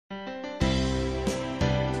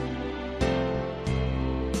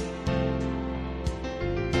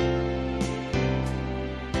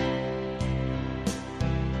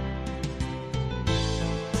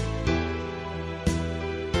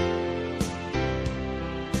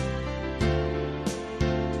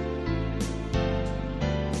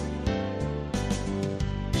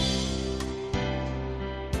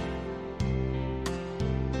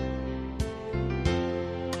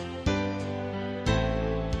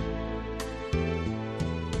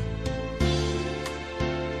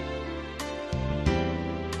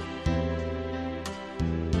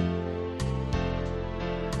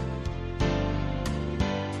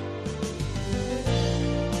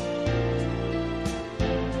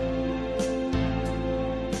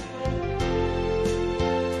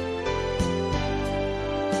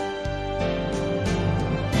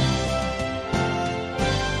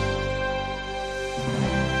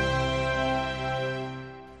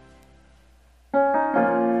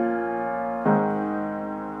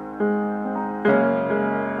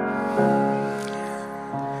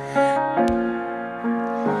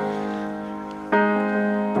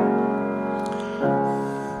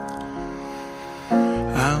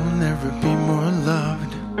never be more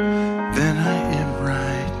loved than I am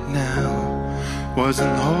right now.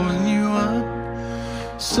 Wasn't holding you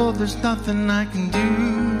up, so there's nothing I can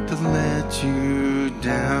do to let you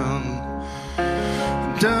down.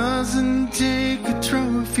 Doesn't take a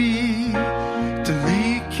trophy to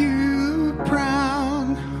make you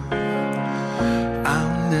proud.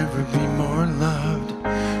 I'll never be more loved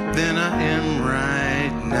than I am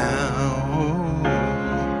right now.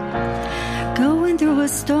 Going through a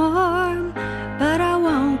storm, but I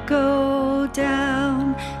won't go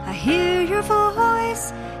down. I hear your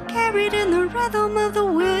voice carried in the rhythm of the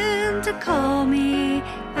wind to call me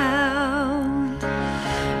out.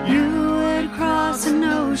 You would cross an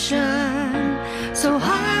ocean so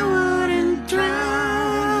I wouldn't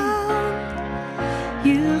drown.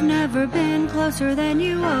 You've never been closer than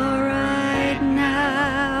you are right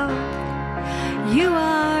now. You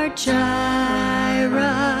are Jireh,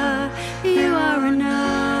 you are enough.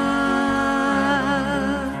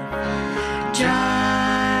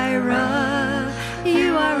 Jireh,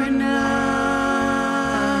 you are enough.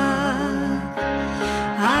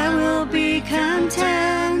 I will be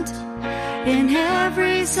content in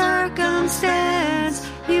every circumstance.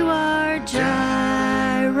 You are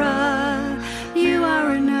Jireh, you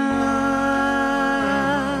are enough.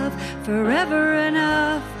 Forever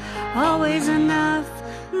enough, always enough,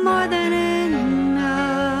 more than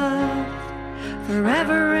enough.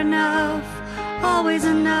 Forever enough, always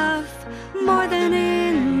enough, more than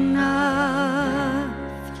enough.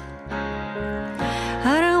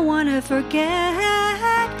 I don't want to forget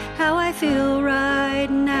how I feel right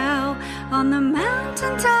now on the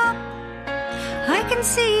mountaintop. I can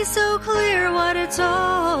see so clear what it's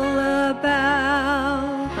all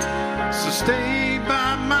about. So stay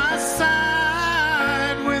by my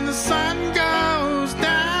side when the sun goes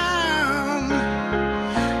down.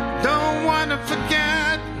 Don't want to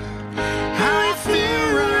forget how I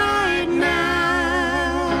feel right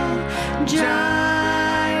now. Jireh,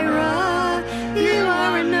 you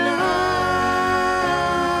are enough.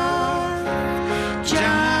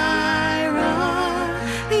 Jireh,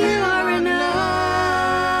 you are enough.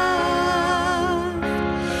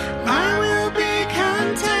 I will be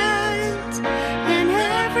content in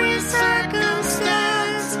every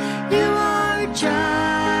circumstance. You are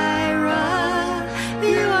Jireh,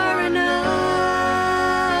 you are enough.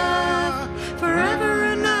 Forever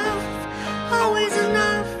enough, always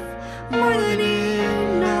enough, more than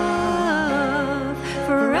enough.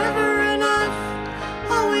 Forever enough,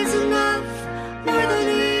 always enough, more than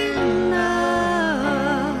enough.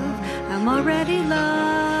 I'm already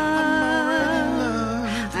loved.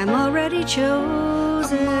 I'm already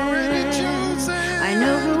chosen. I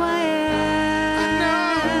know who I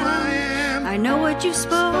am. I know what you've spoken.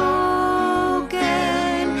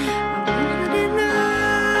 I'm good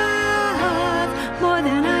enough, more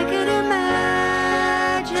than I could imagine.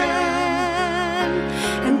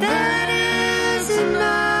 And that is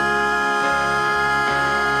enough.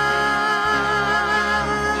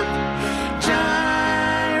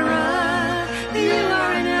 Jireh, you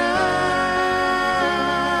are enough.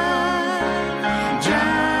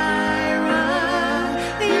 Jireh,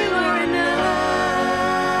 you are enough.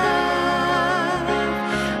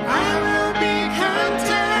 I will be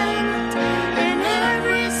content in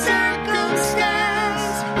every circumstance.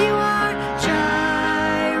 You are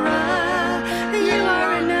Jireh, you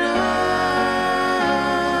are enough.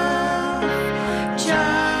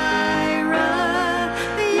 Jireh,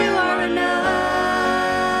 you are enough.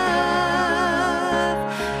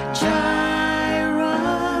 Jireh,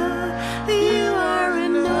 you are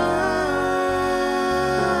enough.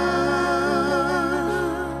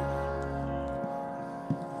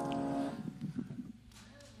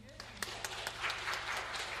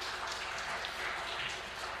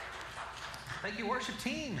 Thank you, worship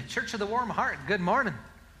team, Church of the Warm Heart. Good morning.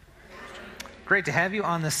 Great to have you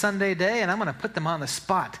on this Sunday day, and I'm going to put them on the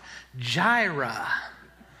spot. Jireh.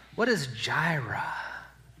 What is Jireh?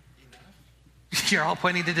 You're all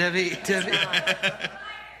pointing to Debbie.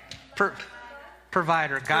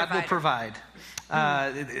 Provider. God will provide.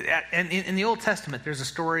 And in the Old Testament, there's a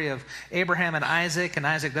story of Abraham and Isaac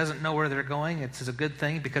doesn't know where they're going. It's a good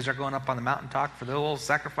thing because they're going up on the mountaintop for the whole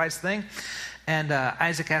sacrifice thing. And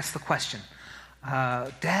Isaac asks the question,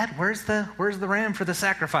 Dad, where's the ram for the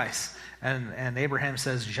sacrifice? And Abraham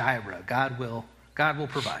says, Jireh, God will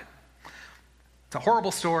provide. It's a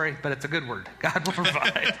horrible story, but it's a good word. God will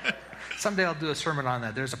provide. Someday I'll do a sermon on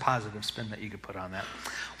that. There's a positive spin that you could put on that.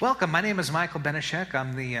 Welcome. My name is Michael Benishek.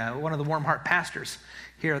 I'm the one of the Warm Heart pastors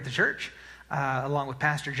here at the church, along with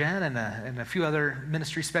Pastor Jen and a few other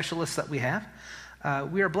ministry specialists that we have.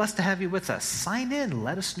 We are blessed to have you with us. Sign in.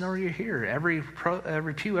 Let us know you're here. Every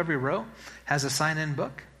pew, every row has a sign-in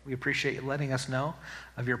book. We appreciate you letting us know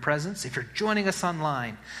of your presence. If you're joining us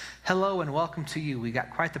online, hello and welcome to you. We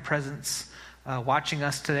got quite the presence watching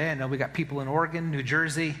us today. I know we got people in Oregon, New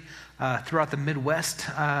Jersey, throughout the Midwest.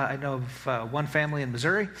 I know of one family in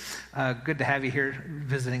Missouri. Good to have you here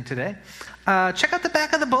visiting today. Check out the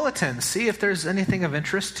back of the bulletin. See if there's anything of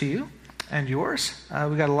interest to you and yours.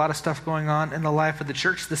 We got a lot of stuff going on in the life of the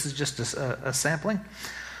church. This is just a sampling.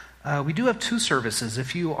 We do have 2 services.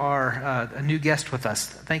 If you are a new guest with us,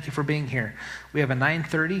 thank you for being here. We have a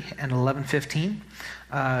 9:30 and 11:15.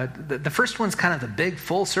 The first one's kind of the big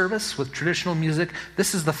full service with traditional music.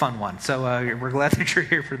 This is the fun one, so we're glad that you're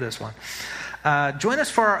here for this one. Join us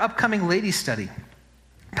for our upcoming ladies' study.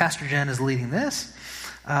 Pastor Jen is leading this.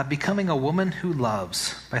 Becoming a Woman Who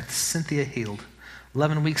Loves by Cynthia Heald.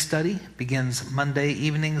 11-week study begins Monday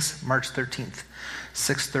evenings, March 13th,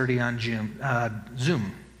 6:30 on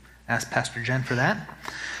Zoom. Ask Pastor Jen for that.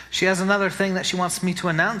 She has another thing that she wants me to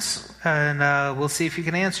announce, and we'll see if you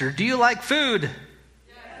can answer. Do you like food?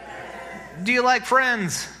 Yes. Do you like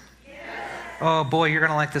friends? Yes. Oh boy, you're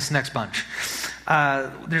going to like this next bunch.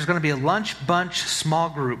 There's going to be a lunch bunch small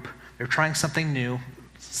group. They're trying something new,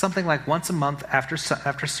 something like once a month after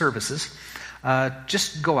services.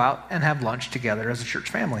 Just go out and have lunch together as a church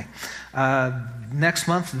family. Next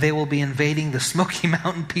month, they will be invading the Smoky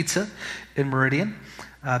Mountain Pizza in Meridian.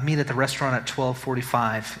 Meet at the restaurant at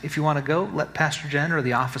 12:45. If you want to go, let Pastor Jen or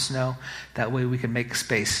the office know. That way we can make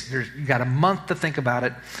space. You got a month to think about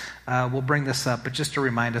it. We'll bring this up, but just to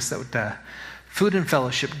remind us that food and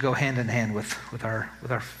fellowship go hand in hand with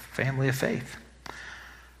our family of faith.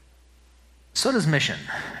 So does mission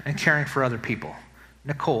and caring for other people.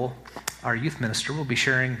 Nicole, our youth minister, will be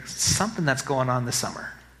sharing something that's going on this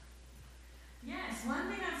summer. Yes, one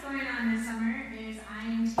thing that's going on this summer is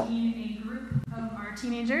I'm taking a group of our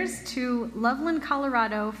teenagers to Loveland,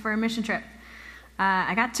 Colorado for a mission trip.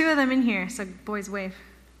 I got 2 of them in here, so boys wave.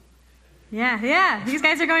 Yeah, these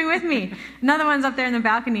guys are going with me. Another one's up there in the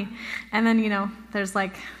balcony. And then, there's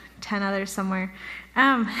like 10 others somewhere.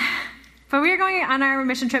 But we are going on our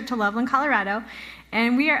mission trip to Loveland, Colorado,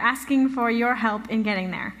 and we are asking for your help in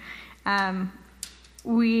getting there.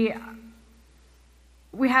 We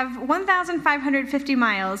have 1,550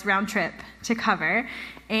 miles round trip to cover,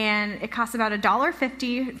 and it costs about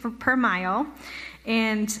 $1.50 per mile.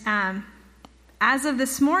 And as of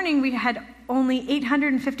this morning, we had only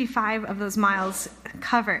 855 of those miles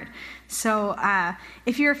covered. So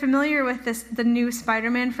if you're familiar with the new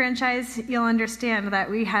Spider-Man franchise, you'll understand that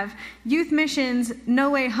we have youth missions, no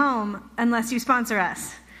way home, unless you sponsor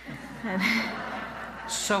us.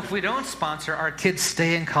 So if we don't sponsor, our kids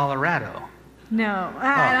stay in Colorado. No,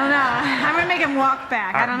 I don't know. I'm going to make him walk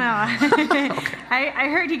back. I don't know. Okay. I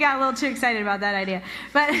heard he got a little too excited about that idea.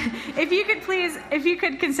 But if you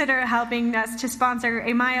could consider helping us to sponsor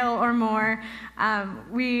a mile or more,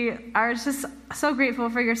 we are just so grateful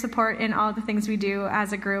for your support in all the things we do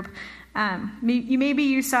as a group. Maybe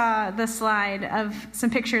you saw the slide of some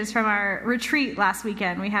pictures from our retreat last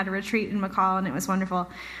weekend. We had a retreat in McCall, and it was wonderful.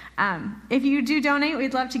 If you do donate,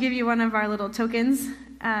 we'd love to give you one of our little tokens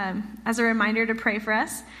as a reminder to pray for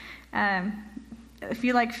us. If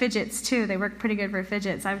you like fidgets, too, they work pretty good for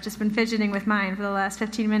fidgets. I've just been fidgeting with mine for the last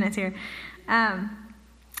 15 minutes here. And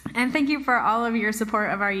thank you for all of your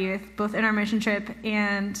support of our youth, both in our mission trip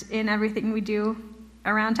and in everything we do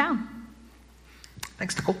around town.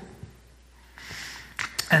 Thanks, Nicole.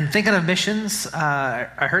 And thinking of missions,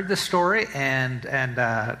 I heard this story, and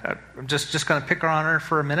I'm just going to pick on her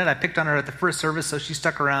for a minute. I picked on her at the first service, so she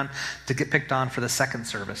stuck around to get picked on for the second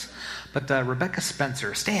service. But Rebecca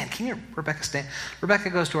Spencer, Rebecca stand. Rebecca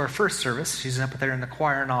goes to our first service. She's up there in the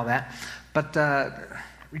choir and all that. But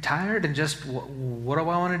retired and just, what do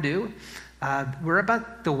I want to do? We're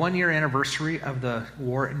about the 1-year anniversary of the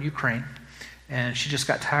war in Ukraine, and she just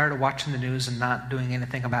got tired of watching the news and not doing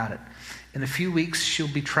anything about it. In a few weeks, she'll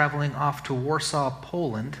be traveling off to Warsaw,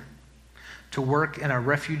 Poland, to work in a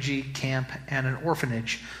refugee camp and an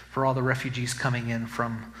orphanage for all the refugees coming in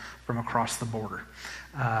from across the border.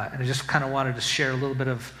 And I just kind of wanted to share a little bit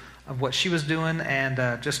of what she was doing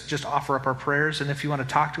and just offer up our prayers. And if you want to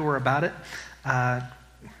talk to her about it, a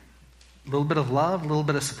little bit of love, a little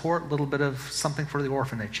bit of support, a little bit of something for the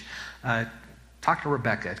orphanage. Talk to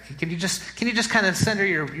Rebecca. Can you just kind of send her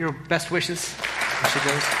your best wishes as she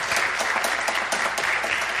goes?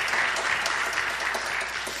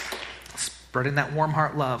 Spreading that warm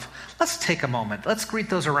heart love. Let's take a moment. Let's greet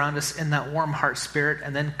those around us in that warm heart spirit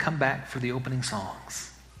and then come back for the opening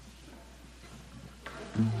songs.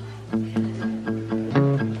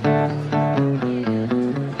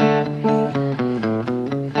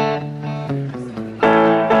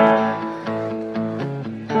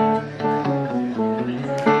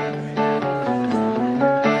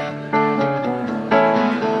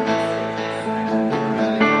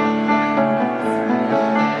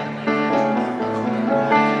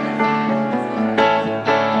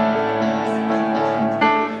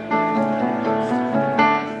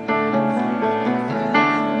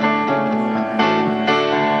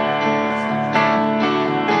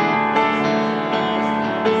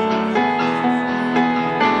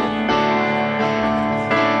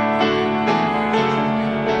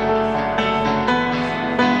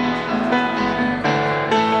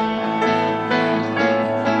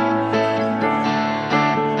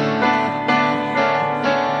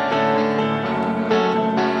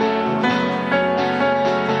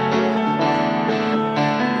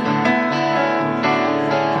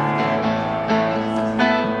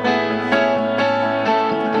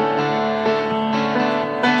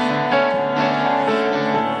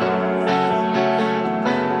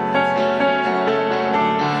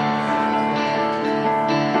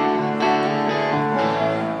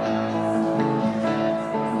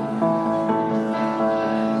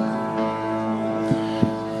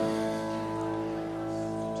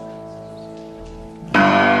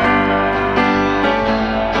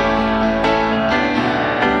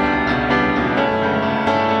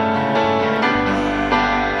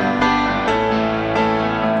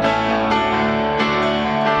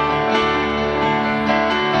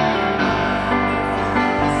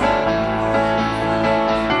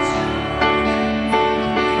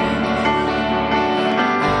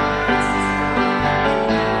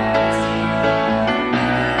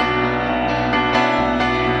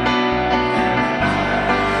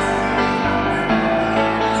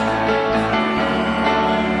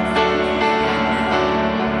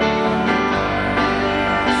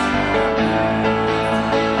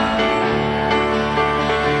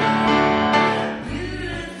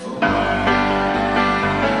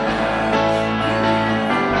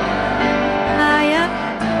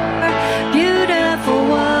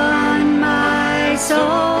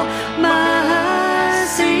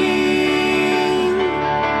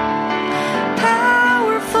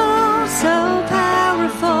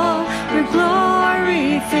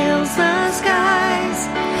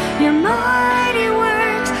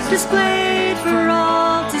 displayed for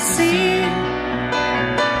all to see.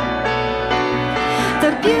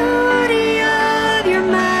 The beauty of your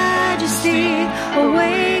majesty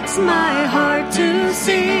awakes my heart to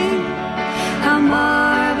sing. How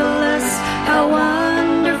marvelous, how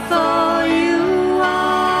wonderful you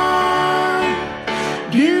are.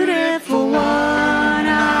 Beautiful one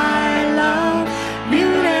I love,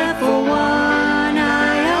 beautiful one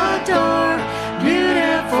I adore,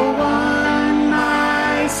 beautiful one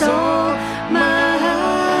my soul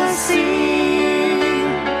must sing.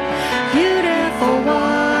 Beautiful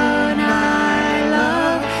one I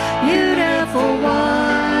love, beautiful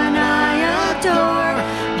one I adore,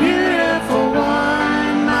 beautiful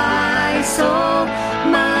one my soul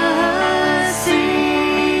must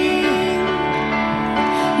sing.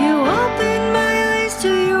 You opened my eyes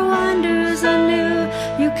to your wonders anew.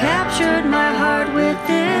 You captured my heart with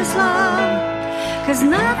this love. 'Cause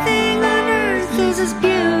nothing on earth is as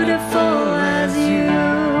beautiful as you.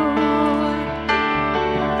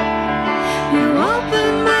 You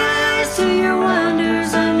opened my eyes to your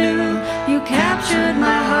wonders anew. You captured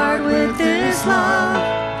my heart with this love.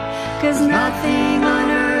 'Cause nothing on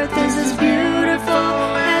earth is as beautiful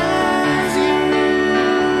as you.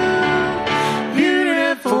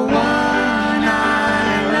 Beautiful one I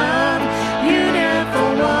love, beautiful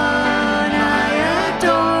one I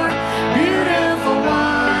adore, beautiful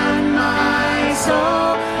one my soul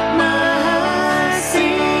must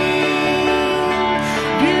sing.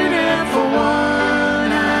 Beautiful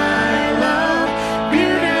one I love,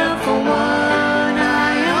 beautiful one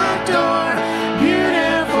I adore,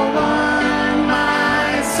 beautiful one my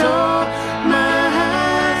soul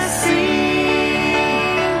must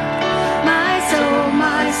sing.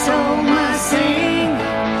 My soul must sing.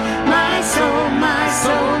 My soul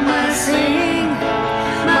must sing.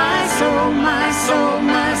 My soul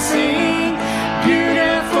must sing.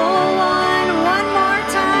 Beautiful one. One more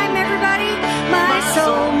time, everybody. My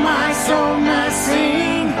soul must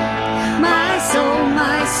sing. My soul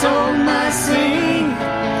must sing.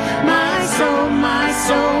 My soul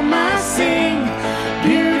must sing.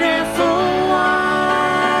 Beautiful one.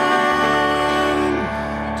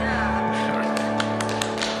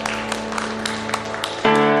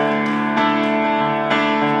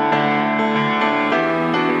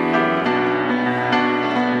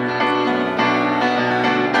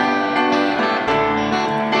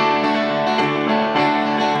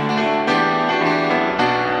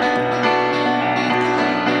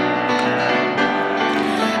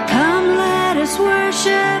 Come, let us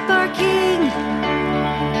worship our King.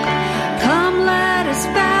 Come, let us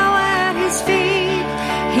bow at his feet.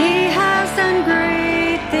 He has done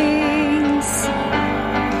great things.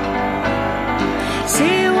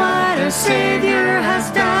 See what our Savior has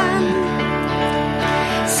done.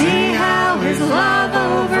 See how his love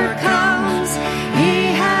overcomes. He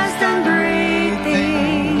has done great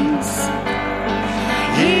things.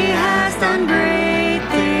 He has done great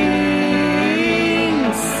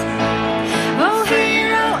things. Oh,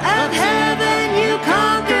 hero of heaven, you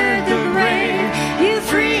conquered the grave. You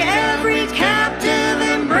free every captive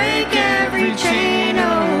and break every chain,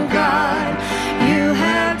 oh God. You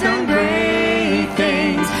have done great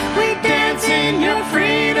things. We dance in your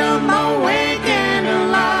freedom, awake and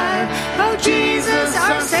alive. Oh, Jesus,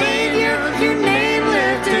 our Savior, your name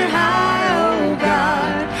lifted high, oh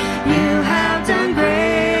God. You have done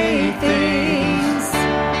great things.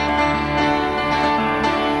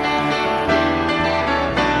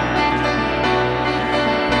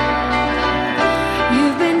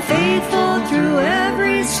 You've been faithful through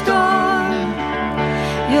every storm.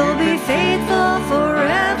 You'll be faithful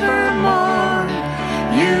forevermore.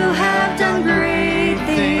 You have done great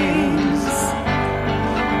things.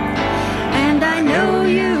 And I know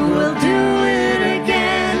you will do it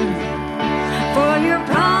again. For your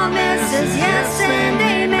promise is yes and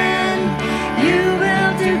amen. You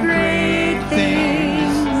will do great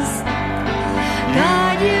things.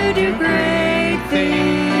 God, you do great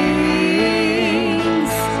things.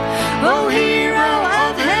 Oh, hero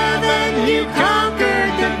of heaven, you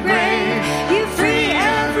conquered the grave. You free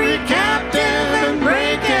every captive and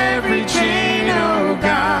break every chain, oh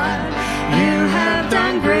God. You have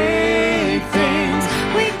done great things.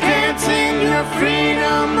 We dance in your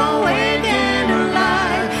freedom, awake and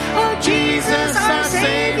alive. Oh, Jesus, our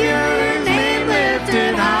Savior, your name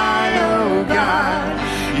lifted high, oh God.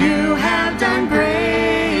 You have done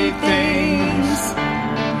great things.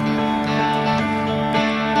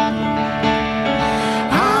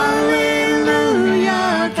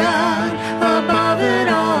 Hallelujah, God, above it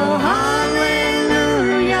all.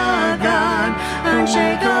 Hallelujah, God,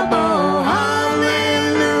 unshakable.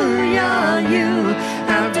 Hallelujah, you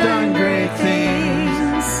have done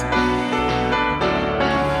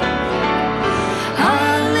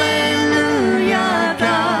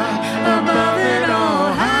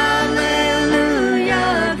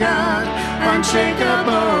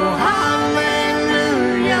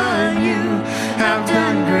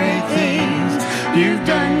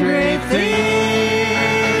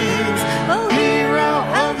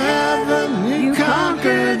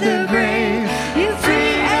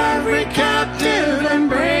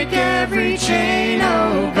every chain,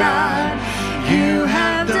 oh God. You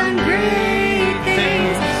have done great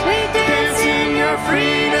things. We dance in your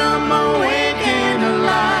freedom, awake and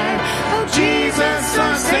alive. Oh Jesus,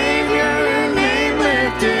 our Savior, name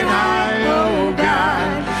lifted high, oh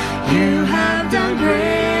God. You have done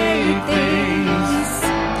great things.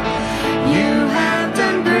 You have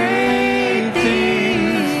done great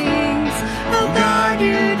things. Oh God,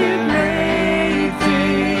 you do great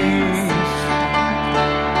things.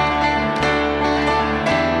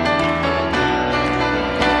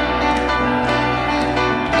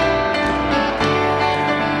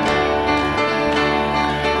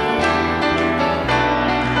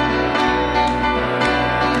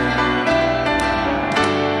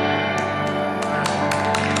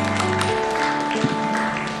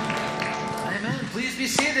 Amen. Please be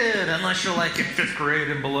seated. Unless you're like in 5th grade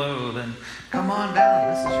and below, then come on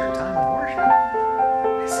down. This is your time of worship.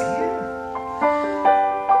 I see you.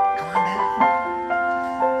 Come on down.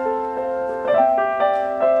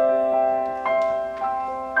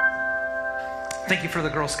 Thank you for the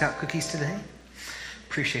Girl Scout cookies today.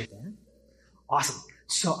 Appreciate that. Awesome.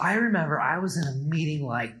 So I remember I was in a meeting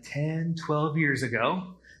like 10, 12 years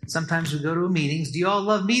ago. Sometimes we go to meetings. Do you all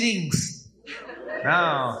love meetings?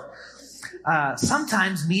 No.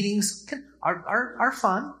 Sometimes meetings are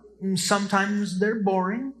fun. And sometimes they're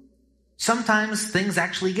boring. Sometimes things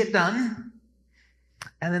actually get done.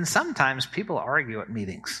 And then sometimes people argue at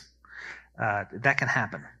meetings. That can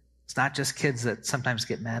happen. It's not just kids that sometimes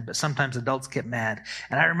get mad, but sometimes adults get mad.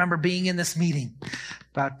 And I remember being in this meeting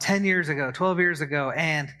about 10 years ago, 12 years ago,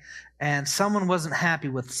 and someone wasn't happy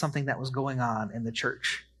with something that was going on in the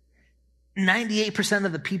church. 98%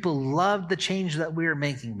 of the people loved the change that we were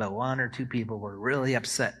making, but 1 or 2 people were really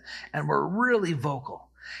upset and were really vocal.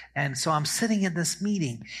 And so I'm sitting in this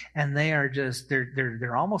meeting, and they are just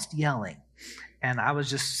they're almost yelling, and I was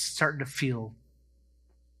just starting to feel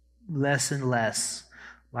less and less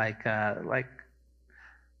like I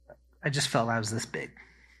just felt I was this big,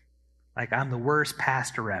 like I'm the worst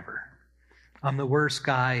pastor ever, I'm the worst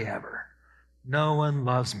guy ever. No one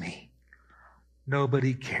loves me.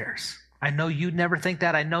 Nobody cares. I know you'd never think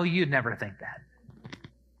that. I know you'd never think that.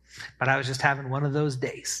 But I was just having one of those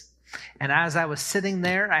days. And as I was sitting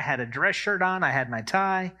there, I had a dress shirt on, I had my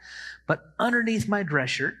tie, but underneath my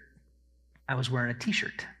dress shirt, I was wearing a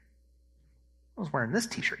t-shirt. I was wearing this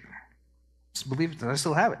t-shirt. Just believe it, I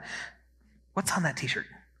still have it. What's on that t-shirt?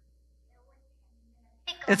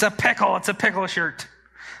 It's a pickle. It's a pickle shirt.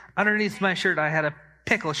 Underneath my shirt, I had a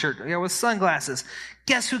pickle shirt with sunglasses.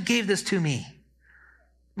 Guess who gave this to me?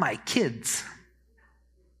 My kids.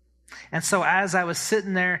 And so as I was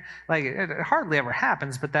sitting there, like it hardly ever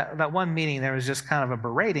happens, but that one meeting there was just kind of a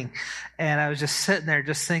berating. And I was just sitting there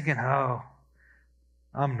just thinking, oh,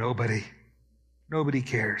 I'm nobody. Nobody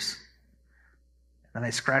cares. And I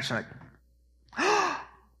scratched and I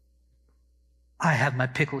have my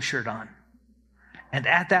pickle shirt on. And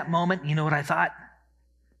at that moment, you know what I thought?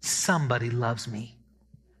 Somebody loves me.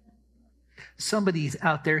 Somebody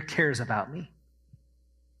out there cares about me.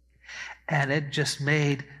 And it just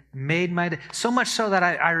made my day. So much so that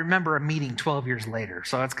I remember a meeting 12 years later.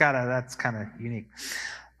 So that's kind of unique.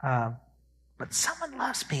 But someone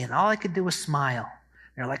loves me, and all I could do was smile.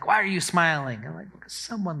 They're like, why are you smiling? I'm like, because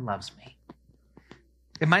someone loves me.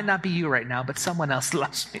 It might not be you right now, but someone else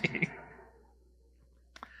loves me.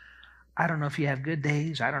 I don't know if you have good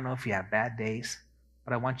days. I don't know if you have bad days.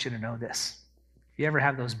 But I want you to know this. If you ever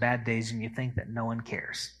have those bad days and you think that no one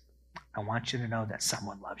cares, I want you to know that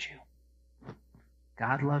someone loves you.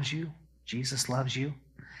 God loves you. Jesus loves you.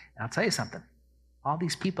 And I'll tell you something. All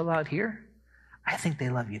these people out here, I think they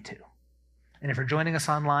love you too. And if you're joining us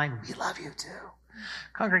online, we love you too.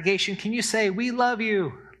 Congregation, can you say, we love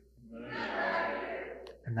you?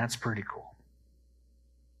 And that's pretty cool.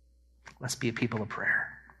 Let's be a people of prayer.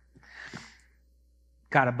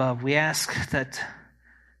 God above, we ask that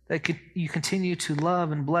you continue to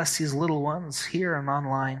love and bless these little ones here and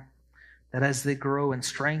online, that as they grow in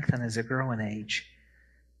strength and as they grow in age,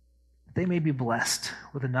 they may be blessed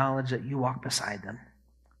with the knowledge that you walk beside them,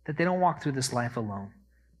 that they don't walk through this life alone,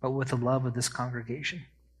 but with the love of this congregation.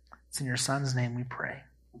 It's in your Son's name we pray.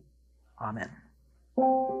 Amen.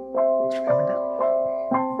 Thanks for coming down.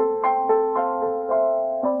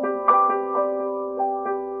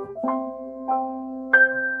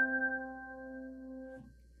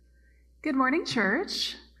 Good morning,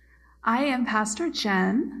 church. I am Pastor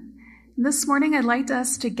Jen. This morning, I'd like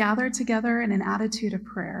us to gather together in an attitude of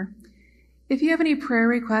prayer. If you have any prayer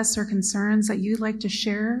requests or concerns that you'd like to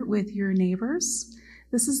share with your neighbors,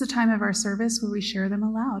 this is the time of our service where we share them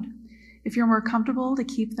aloud. If you're more comfortable to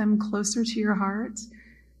keep them closer to your heart,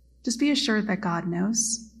 Just be assured that God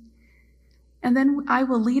knows. And then I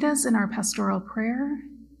will lead us in our pastoral prayer,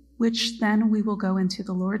 which then we will go into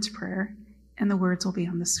the Lord's Prayer, and the words will be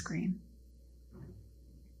on the screen.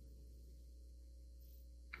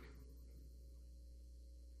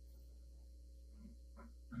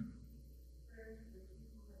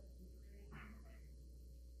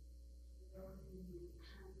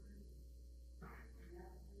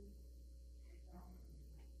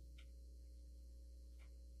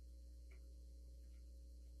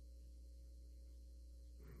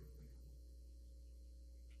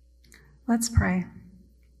 Let's pray.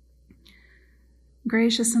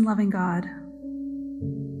 Gracious and loving God,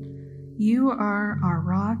 you are our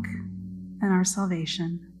rock and our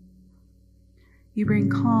salvation. You bring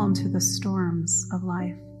calm to the storms of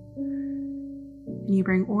life, and you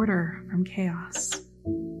bring order from chaos.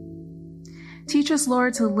 Teach us,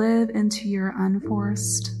 Lord, to live into your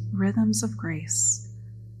unforced rhythms of grace.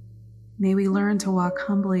 May we learn to walk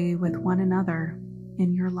humbly with one another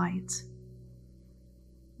in your light.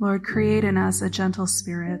 Lord, create in us a gentle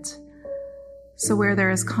spirit, so where there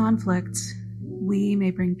is conflict, we may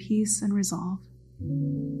bring peace and resolve.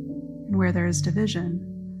 And where there is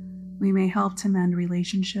division, we may help to mend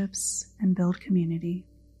relationships and build community.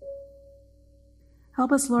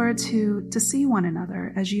 Help us, Lord, to see one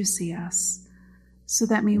another as you see us, so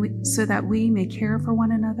that we may care for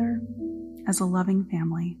one another as a loving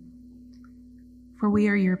family. For we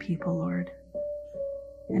are your people, Lord,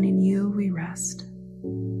 and in you we rest.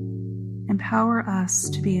 Empower us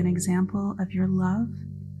to be an example of your love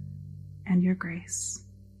and your grace.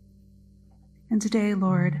 And today,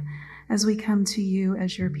 Lord, as we come to you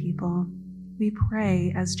as your people, we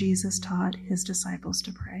pray as Jesus taught his disciples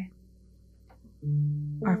to pray.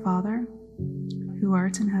 Our Father, who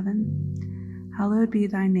art in heaven, hallowed be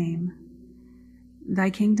thy name. Thy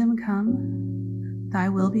kingdom come, thy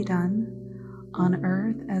will be done, on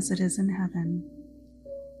earth as it is in heaven.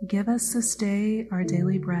 Give us this day our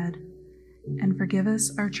daily bread, and forgive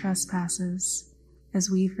us our trespasses, as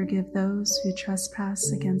we forgive those who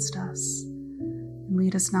trespass against us. And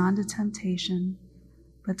lead us not into temptation,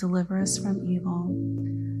 but deliver us from evil.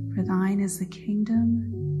 For thine is the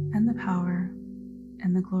kingdom, and the power,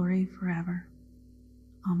 and the glory forever.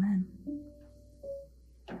 Amen.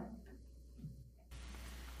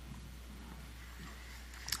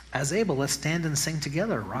 As able, let's stand and sing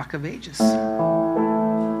together, Rock of Ages.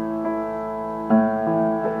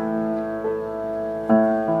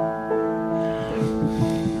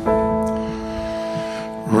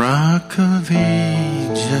 Rock of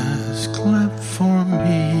ages, clap for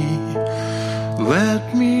me.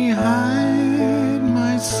 Let me hide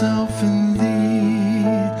myself in thee.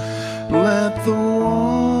 Let the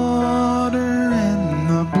water and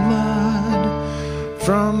the blood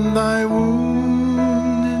from thy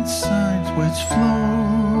wounded sides which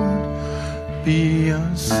flowed be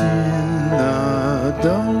a sin the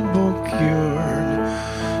double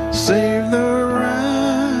cured. Save the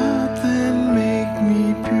wrath and make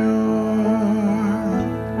me pure.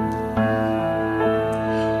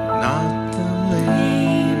 Not the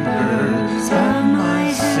labors of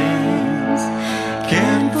my sins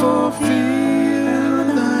can fulfill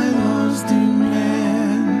thy law's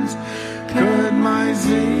demands. Could my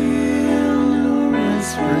zeal no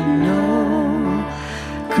respite know?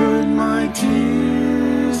 Could my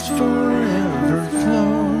tears forever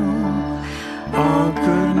flow? All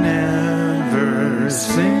could never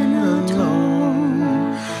sing alone.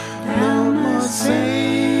 Thou must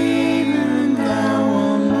save, and thou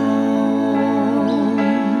alone.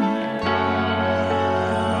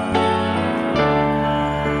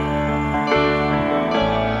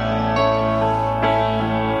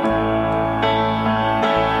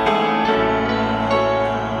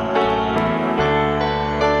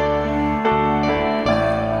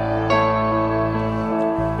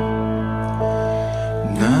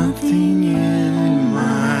 Nothing in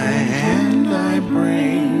my hand I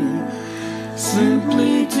bring,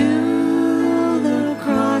 simply to the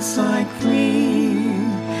cross I cling.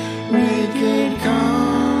 Naked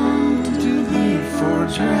come to thee for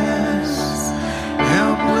dress,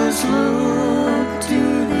 helpless look to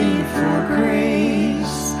thee for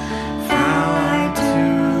grace. Fly to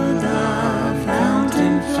the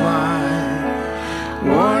fountain fly,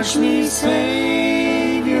 wash me,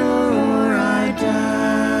 Savior, or I die.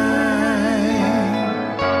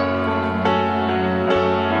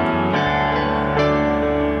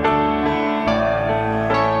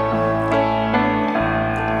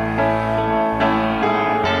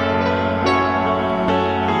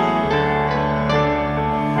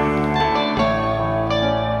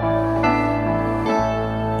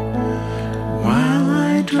 While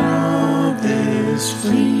I drive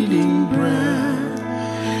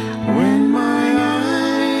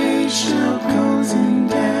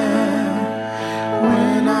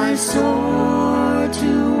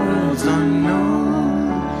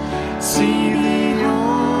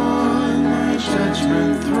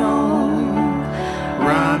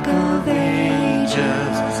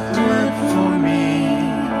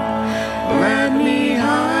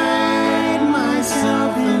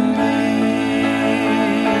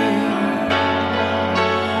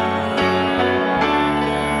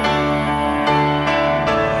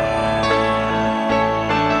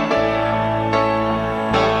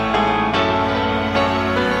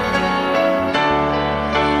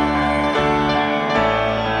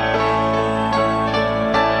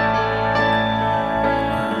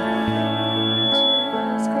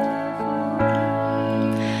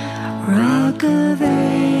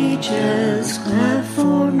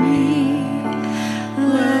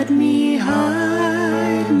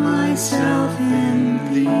myself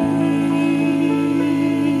in thee.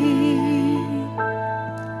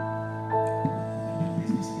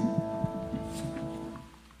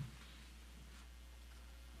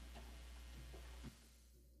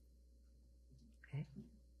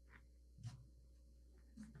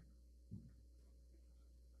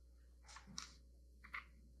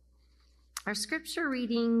 Our scripture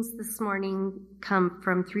readings this morning come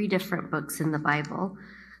from 3 different books in the Bible.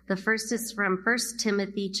 The first is from 1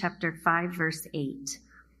 Timothy chapter 5, verse 8.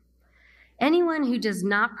 Anyone who does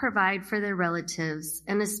not provide for their relatives,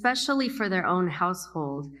 and especially for their own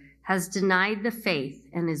household, has denied the faith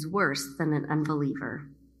and is worse than an unbeliever.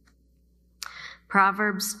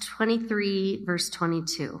 Proverbs 23, verse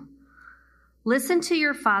 22. Listen to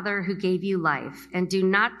your father who gave you life, and do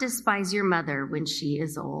not despise your mother when she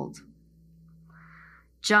is old.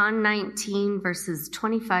 John 19, verses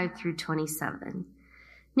 25 through 27.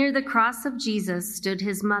 Near the cross of Jesus stood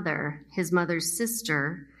his mother's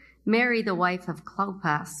sister, Mary, the wife of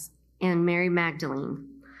Clopas, and Mary Magdalene.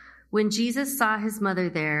 When Jesus saw his mother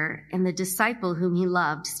there and the disciple whom he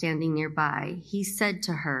loved standing nearby, he said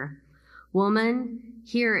to her, "Woman,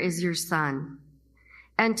 here is your son."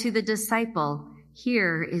 And to the disciple,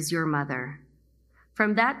 "Here is your mother."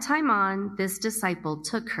 From that time on, this disciple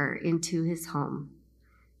took her into his home.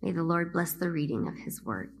 May the Lord bless the reading of his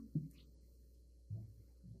word.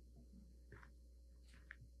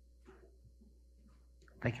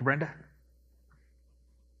 Thank you, Brenda.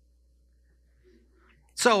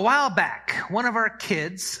 So a while back, one of our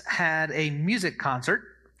kids had a music concert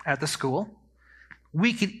at the school.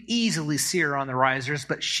 We could easily see her on the risers,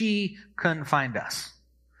 but she couldn't find us.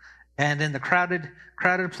 And in the crowded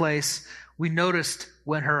place, we noticed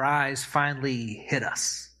when her eyes finally hit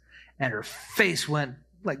us, and her face went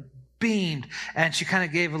beamed, and she kind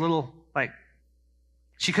of gave a little,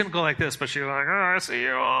 she couldn't go like this, but she was like, "Oh, I see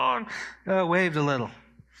you on," waved a little.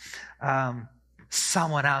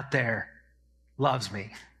 Someone out there loves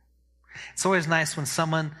me. It's always nice when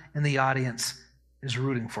someone in the audience is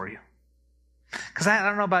rooting for you. Because I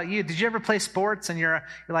don't know about you, did you ever play sports and you're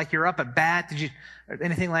up at bat? Did you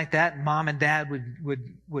anything like that? Mom and dad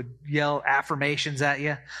would yell affirmations at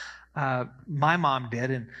you. My mom did,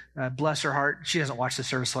 and bless her heart, she doesn't watch the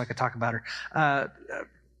service, so I could talk about her.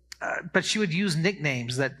 But she would use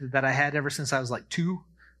nicknames that I had ever since I was 2,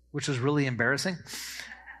 which was really embarrassing.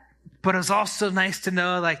 But it was also nice to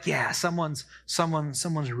know, someone's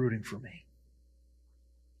rooting for me.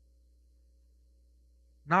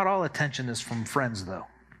 Not all attention is from friends, though.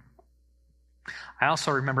 I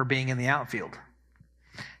also remember being in the outfield,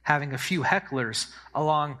 having a few hecklers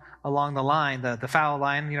along the line, the foul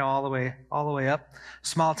line, all the way up,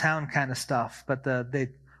 small town kind of stuff. But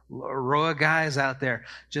the row of guys out there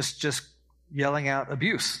just yelling out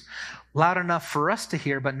abuse, loud enough for us to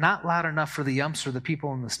hear, but not loud enough for the umps or the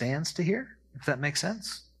people in the stands to hear. If that makes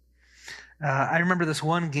sense. I remember this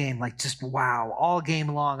one game, wow, all game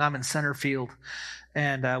long. I'm in center field,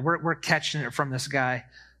 and we're catching it from this guy.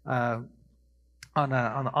 On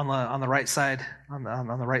the right side, on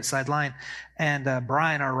the right side line, and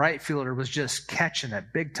Brian, our right fielder, was just catching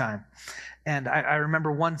it big time. And I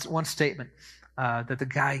remember one statement that the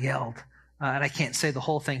guy yelled, and I can't say the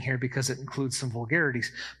whole thing here because it includes some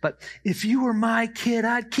vulgarities. But if you were my kid,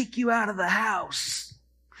 I'd kick you out of the house.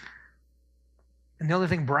 And the only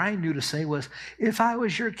thing Brian knew to say was, "If I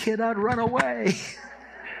was your kid, I'd run away."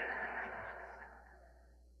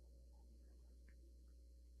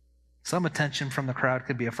 Some attention from the crowd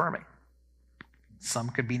could be affirming. Some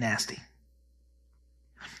could be nasty.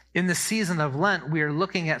 In the season of Lent, we are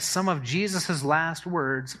looking at some of Jesus' last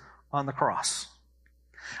words on the cross.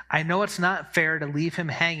 I know it's not fair to leave him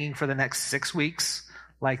hanging for the next 6 weeks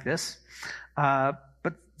like this,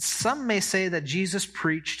 but some may say that Jesus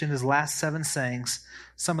preached in his last 7 sayings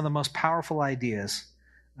some of the most powerful ideas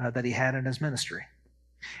that he had in his ministry.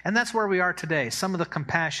 And that's where we are today, some of the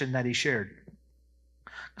compassion that he shared.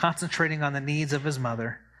 Concentrating on the needs of his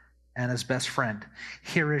mother and his best friend.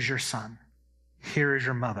 Here is your son. Here is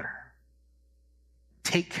your mother.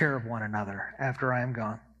 Take care of one another after I am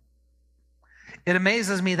gone. It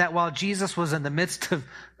amazes me that while Jesus was in the midst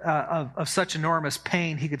of such enormous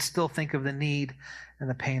pain, he could still think of the need and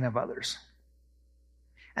the pain of others.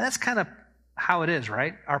 And that's kind of how it is,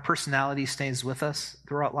 right? Our personality stays with us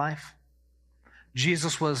throughout life.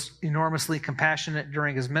 Jesus was enormously compassionate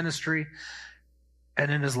during his ministry, and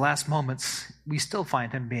in his last moments, we still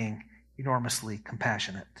find him being enormously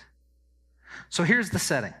compassionate. So here's the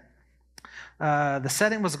setting. The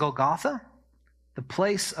setting was Golgotha, the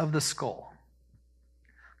place of the skull.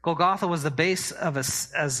 Golgotha was at the base of a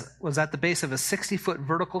 60-foot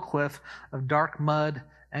vertical cliff of dark mud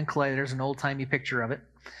and clay. There's an old-timey picture of it.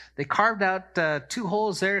 They carved out 2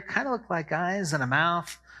 holes there, kind of look like eyes and a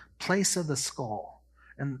mouth, place of the skull.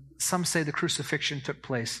 And some say the crucifixion took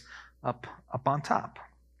place up on top.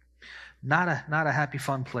 Not a happy,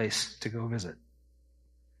 fun place to go visit.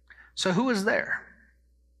 So who was there?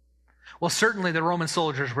 Well, certainly the Roman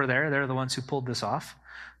soldiers were there. They're the ones who pulled this off.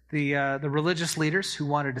 The religious leaders who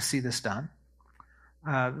wanted to see this done.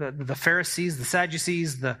 The Pharisees, the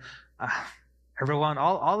Sadducees, everyone,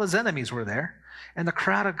 all his enemies were there. And the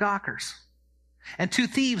crowd of gawkers. And 2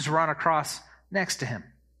 thieves were on a cross next to him.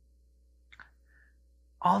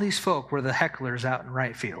 All these folk were the hecklers out in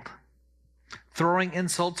right field, throwing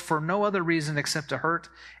insults for no other reason except to hurt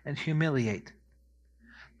and humiliate.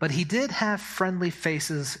 But he did have friendly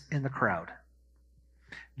faces in the crowd.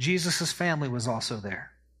 Jesus' family was also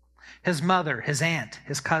there. His mother, his aunt,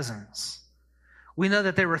 his cousins. We know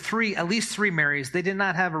that there were at least three Marys. They did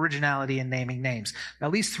not have originality in naming names.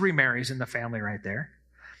 At least 3 Marys in the family right there.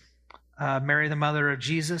 Mary, the mother of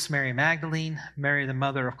Jesus, Mary Magdalene, Mary, the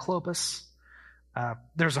mother of Clopas.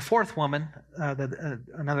 There's a 4th woman that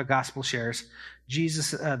another gospel shares.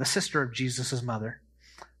 Jesus, the sister of Jesus' mother,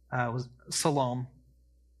 was Salome,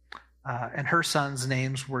 and her sons'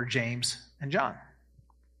 names were James and John.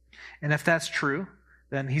 And if that's true,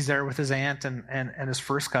 then he's there with his aunt and his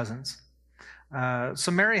first cousins.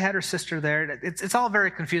 So Mary had her sister there. It's all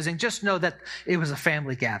very confusing. Just know that it was a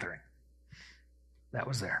family gathering that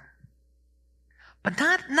was there. But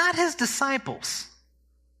not his disciples.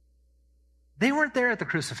 They weren't there at the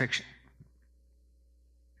crucifixion,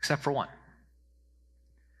 except for one,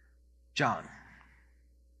 John.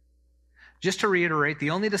 Just to reiterate,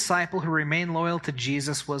 the only disciple who remained loyal to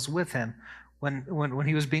Jesus was with him when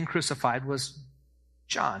he was being crucified was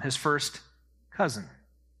John, his first cousin.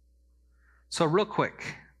 So real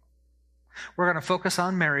quick, we're going to focus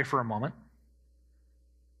on Mary for a moment.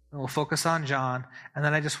 And we'll focus on John, and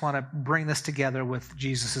then I just want to bring this together with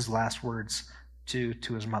Jesus' last words to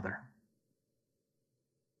his mother.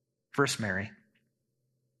 First, Mary.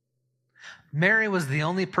 Mary was the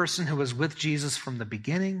only person who was with Jesus from the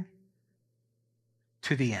beginning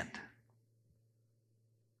to the end.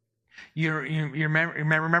 You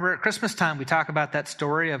remember at Christmas time, we talk about that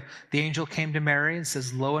story of the angel came to Mary and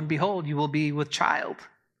says, "Lo and behold, you will be with child."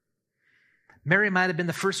 Mary might have been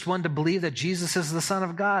the first one to believe that Jesus is the Son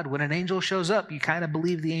of God. When an angel shows up, you kind of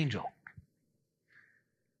believe the angel.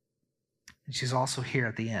 And she's also here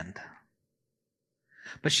at the end.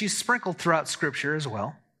 But she's sprinkled throughout Scripture as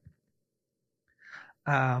well.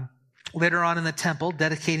 Later on in the temple,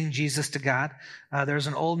 dedicating Jesus to God, there's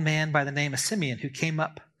an old man by the name of Simeon who came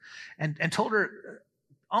up and told her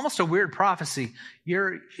almost a weird prophecy.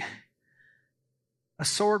 A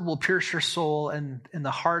sword will pierce your soul, and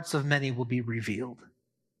the hearts of many will be revealed.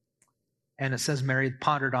 And it says Mary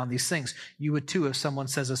pondered on these things. You would too if someone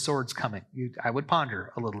says a sword's coming. I would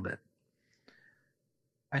ponder a little bit.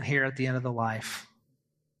 And here at the end of the life,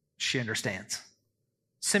 she understands.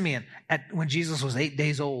 Simeon, when Jesus was 8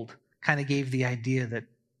 days old, kind of gave the idea that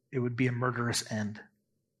it would be a murderous end.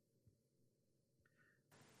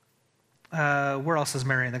 Where else is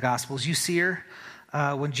Mary in the Gospels? You see her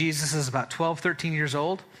when Jesus is about 12, 13 years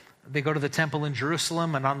old. They go to the temple in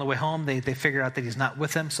Jerusalem, and on the way home, they figure out that he's not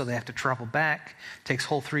with them, so they have to travel back. It takes a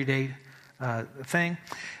whole 3-day thing.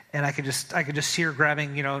 And I could just see her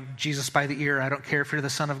grabbing, Jesus by the ear. I don't care if you're the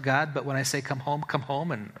Son of God, but when I say come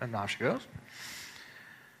home, and off she goes.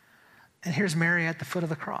 And here's Mary at the foot of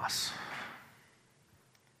the cross.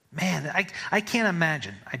 Man, I can't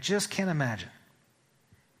imagine. I just can't imagine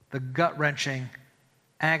the gut-wrenching,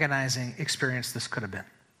 agonizing experience this could have been.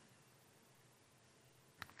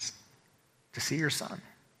 To see your son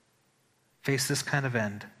face this kind of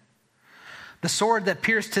end. The sword that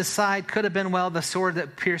pierced his side could have been, the sword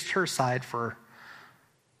that pierced her side for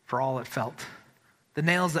all it felt. The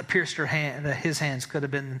nails that pierced his hands could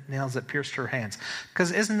have been nails that pierced her hands.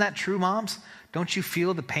 Because isn't that true, moms? Don't you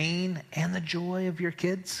feel the pain and the joy of your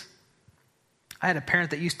kids? I had a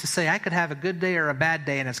parent that used to say, I could have a good day or a bad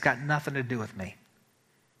day and it's got nothing to do with me.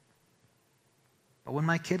 But when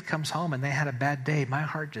my kid comes home and they had a bad day, my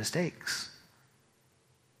heart just aches.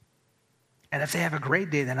 And if they have a great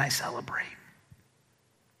day, then I celebrate.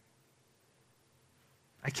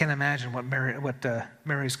 I can't imagine what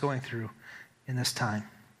Mary's going through in this time.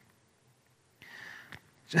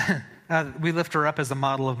 We lift her up as the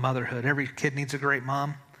model of motherhood. Every kid needs a great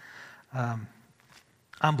mom.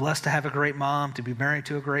 I'm blessed to have a great mom, to be married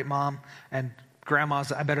to a great mom. And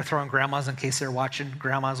grandmas, I better throw in grandmas in case they're watching.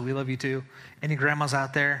 Grandmas, we love you too. Any grandmas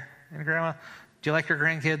out there? Any grandma? Do you like your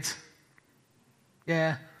grandkids?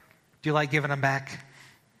 Yeah. Do you like giving them back?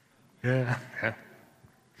 Yeah.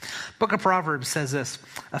 Book of Proverbs says this: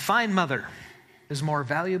 a fine mother is more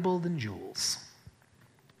valuable than jewels.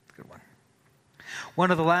 Good one. One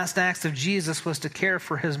of the last acts of Jesus was to care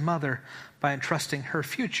for his mother by entrusting her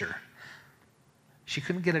future. She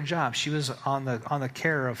couldn't get a job. She was on the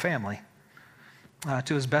care of family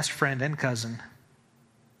to his best friend and cousin,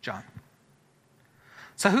 John.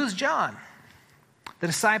 So who's John? The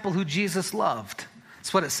disciple who Jesus loved.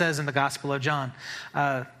 That's what it says in the Gospel of John.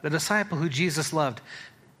 The disciple who Jesus loved.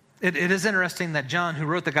 It is interesting that John, who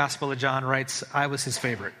wrote the Gospel of John, writes, I was his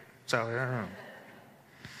favorite. So,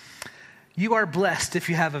 you are blessed if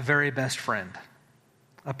you have a very best friend,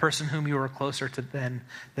 a person whom you are closer to than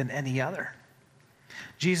any other.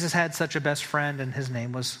 Jesus had such a best friend, and his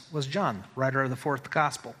name was John, writer of the fourth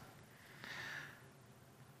Gospel.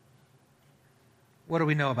 What do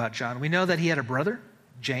we know about John? We know that he had a brother,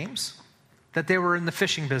 James, that they were in the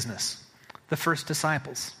fishing business, the first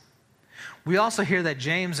disciples. We also hear that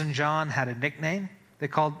James and John had a nickname. They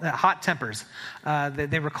called hot tempers.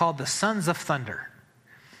 They were called the Sons of Thunder.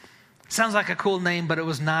 Sounds like a cool name, but it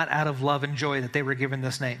was not out of love and joy that they were given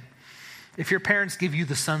this name. If your parents give you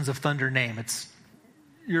the Sons of Thunder name,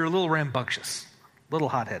 you're a little rambunctious, a little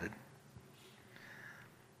hot-headed.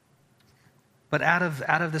 But out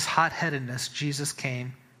of this hot-headedness, Jesus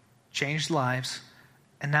came, changed lives,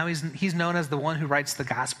 and now he's known as the one who writes the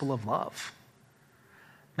gospel of love.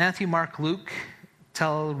 Matthew, Mark, Luke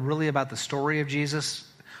tell really about the story of Jesus,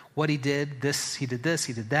 what he did. He did this,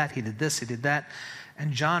 he did that, he did this, he did that.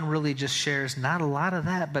 And John really just shares not a lot of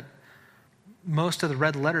that, but most of the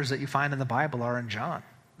red letters that you find in the Bible are in John.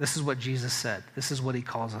 This is what Jesus said. This is what he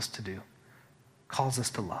calls us to do. Calls us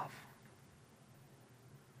to love.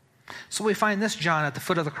 So we find this John at the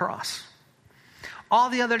foot of the cross. All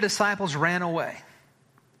the other disciples ran away.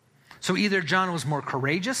 So either John was more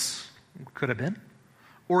courageous, could have been,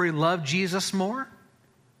 or he loved Jesus more,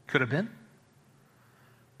 could have been.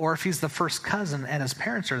 Or if he's the first cousin and his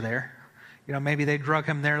parents are there, maybe they drug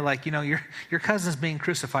him there like, your cousin's being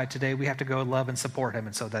crucified today. We have to go love and support him.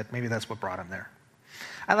 And so maybe that's what brought him there.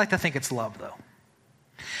 I like to think it's love, though.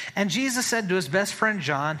 And Jesus said to his best friend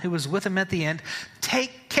John, who was with him at the end,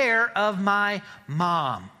 take care of my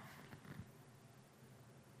mom.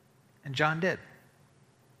 And John did.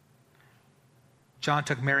 John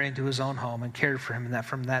took Mary into his own home and cared for him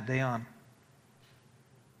from that day on.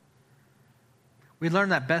 We learn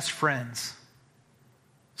that best friends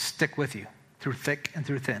stick with you through thick and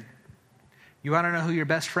through thin. You want to know who your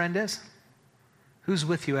best friend is? Who's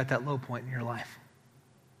with you at that low point in your life?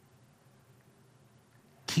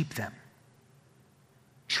 Keep them.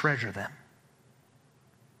 Treasure them.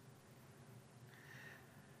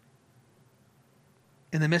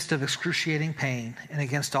 In the midst of excruciating pain and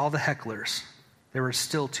against all the hecklers, there were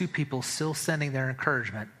still two people still sending their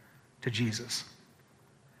encouragement to Jesus.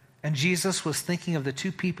 And Jesus was thinking of the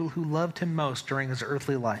two people who loved him most during his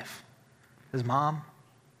earthly life, his mom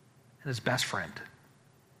and his best friend.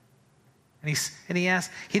 And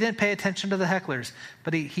he didn't pay attention to the hecklers,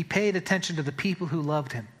 but he paid attention to the people who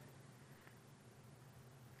loved him.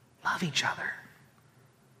 Love each other.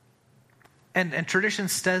 And tradition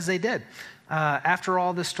says they did. After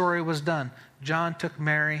all this story was done, John took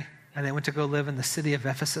Mary and they went to go live in the city of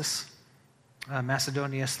Ephesus,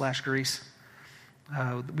 Macedonia/Greece.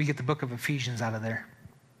 We get the book of Ephesians out of there.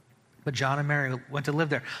 But John and Mary went to live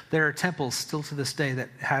there. There are temples still to this day that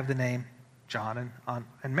have the name John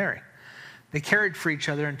and Mary. They cared for each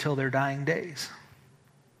other until their dying days.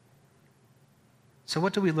 So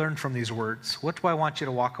what do we learn from these words? What do I want you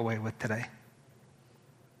to walk away with today?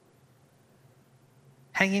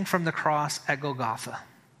 Hanging from the cross at Golgotha,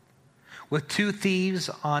 with two thieves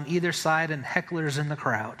on either side and hecklers in the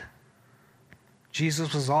crowd,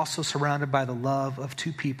 Jesus was also surrounded by the love of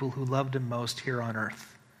two people who loved him most here on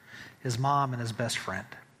earth, his mom and his best friend.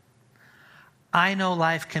 I know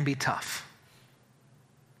life can be tough.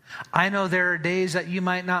 I know there are days that you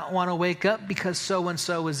might not want to wake up because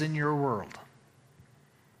so-and-so is in your world.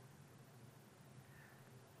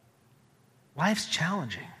 Life's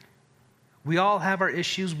challenging. We all have our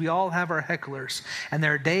issues. We all have our hecklers. And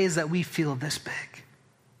there are days that we feel this big.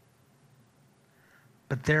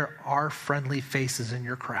 But there are friendly faces in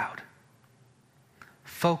your crowd.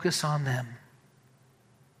 Focus on them.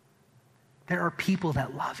 There are people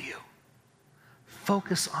that love you.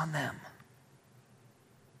 Focus on them.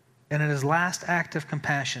 And in his last act of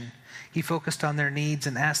compassion, he focused on their needs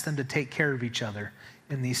and asked them to take care of each other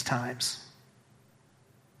in these times.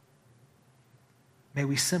 May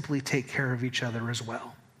we simply take care of each other as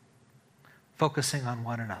well, focusing on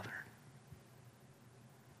one another.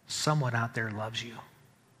 Someone out there loves you.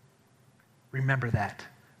 Remember that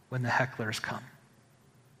when the hecklers come.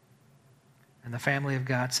 And the family of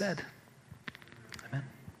God said, amen.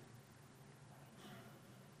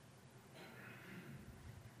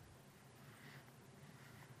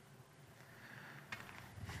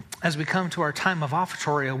 As we come to our time of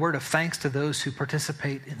offertory, a word of thanks to those who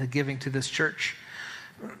participate in the giving to this church.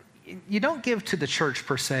 You don't give to the church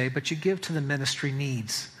per se, but you give to the ministry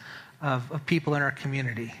needs of people in our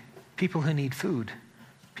community, people who need food,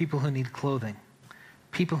 people who need clothing,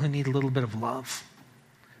 people who need a little bit of love.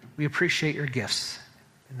 We appreciate your gifts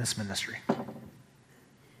in this ministry.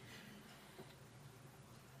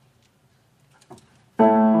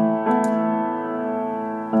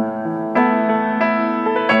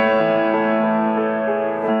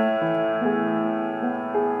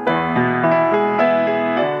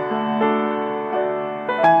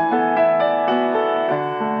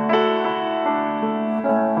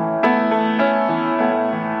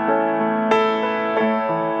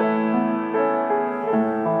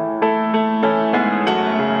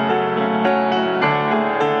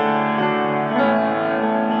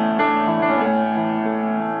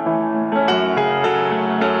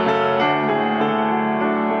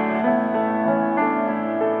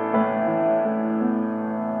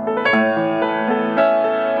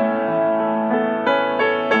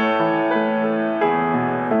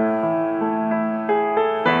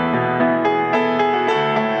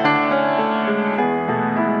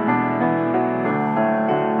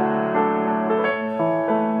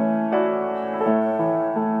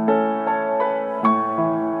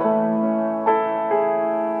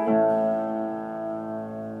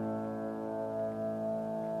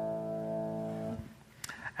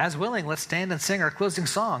 As willing, let's stand and sing our closing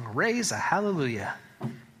song, Raise a Hallelujah.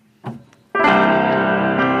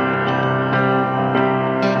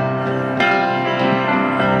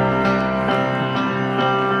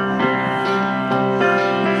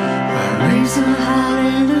 Raise a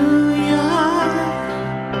hallelujah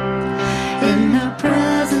in the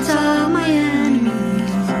presence of my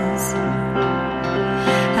enemies.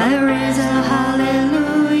 I raise a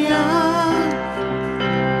hallelujah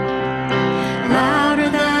louder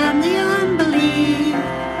than the unbelief.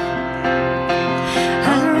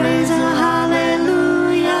 I raise a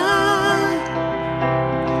hallelujah.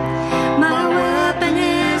 My weapon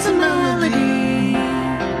is a melody.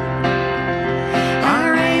 I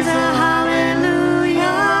raise a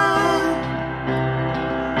hallelujah.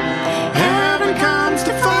 Heaven comes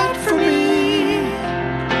to fight for me.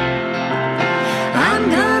 I'm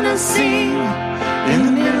gonna sing in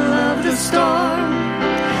the middle of the storm.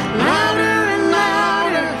 Louder and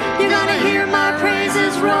louder, you're gonna hear my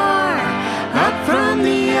praises roar. Up from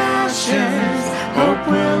the ashes, hope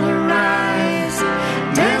will arise.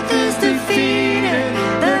 Death is defeated,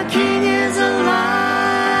 the King is alive.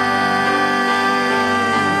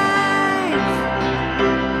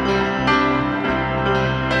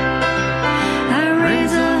 I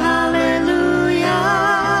raise a hallelujah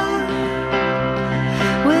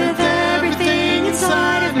with everything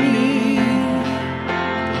inside of me.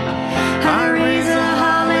 I raise a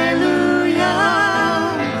hallelujah.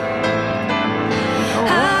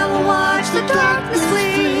 I will watch the darkness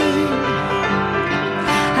flee.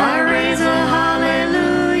 I raise a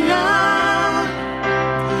hallelujah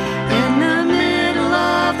in the middle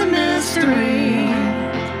of the mystery.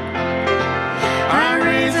 I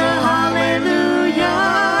raise a hallelujah.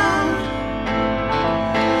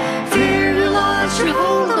 Fear you lost your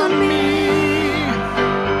hold on me.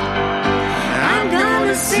 I'm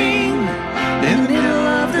gonna sing in the middle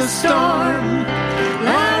of the storm.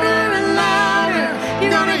 Louder and louder,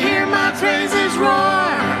 you're gonna hear my praises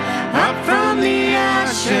roar. Up from the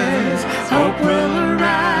ashes, hope will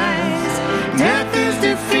arise. Death is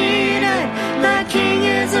defeated, the King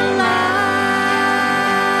is alive.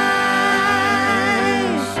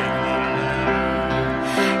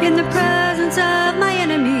 In the presence of my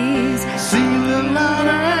enemies, Sing a little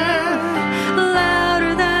louder,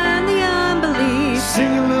 louder than the unbelief.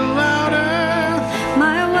 sing a little louder,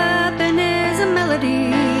 My weapon is a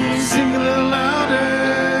melody. sing a little louder,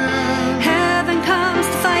 Heaven comes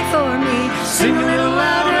to fight for me. sing a little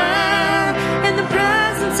louder, In the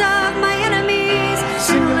presence of my enemies,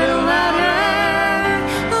 sing a little louder,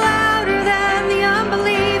 louder than the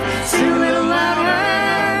unbelief. sing a little louder,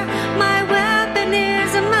 My weapon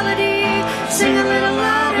is a melody. Sing a little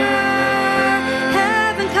louder.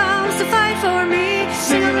 Heaven comes to fight for me.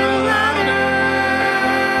 sing a little louder.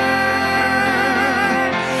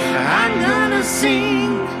 I'm gonna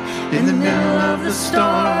sing in the middle of the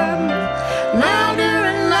storm. Louder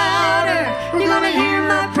and louder, you're gonna hear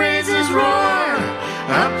my praises roar.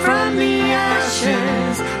 Up from the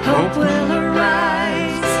ashes, hope will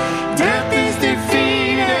arise. Death is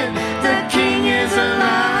defeated, the King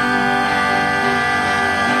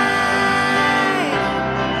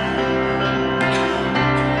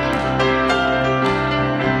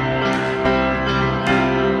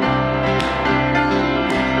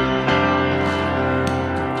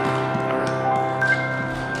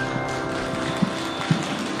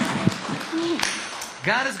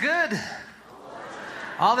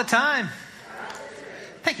All the time.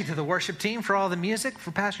 Thank you to the worship team for all the music,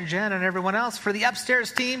 for Pastor Jen and everyone else, for the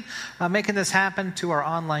upstairs team making this happen, to our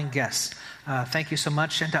online guests. Thank you so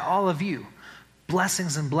much. And to all of you,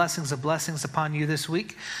 blessings and blessings of blessings upon you this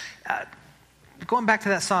week. Going back to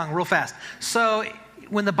that song real fast. So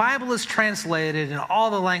when the Bible is translated in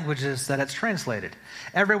all the languages that it's translated,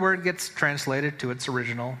 every word gets translated to its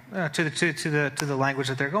original, to the language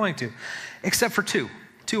that they're going to, except for two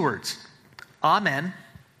words. Amen.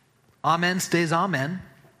 Amen stays amen.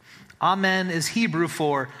 Amen is Hebrew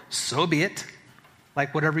for so be it.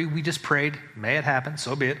 Like whatever we just prayed, may it happen,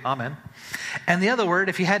 so be it, amen. And the other word,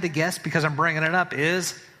 if you had to guess, because I'm bringing it up,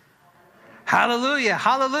 is hallelujah,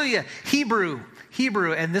 hallelujah. Hebrew.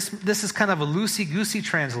 And this is kind of a loosey-goosey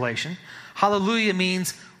translation. Hallelujah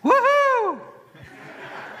means woohoo!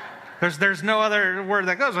 There's no other word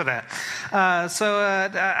that goes with that. So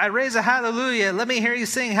I raise a hallelujah. Let me hear you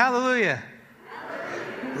sing hallelujah.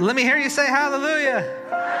 Let me hear you say hallelujah.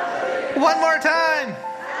 One more time.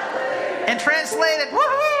 And translate it.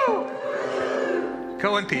 Woohoo!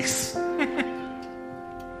 Go in peace.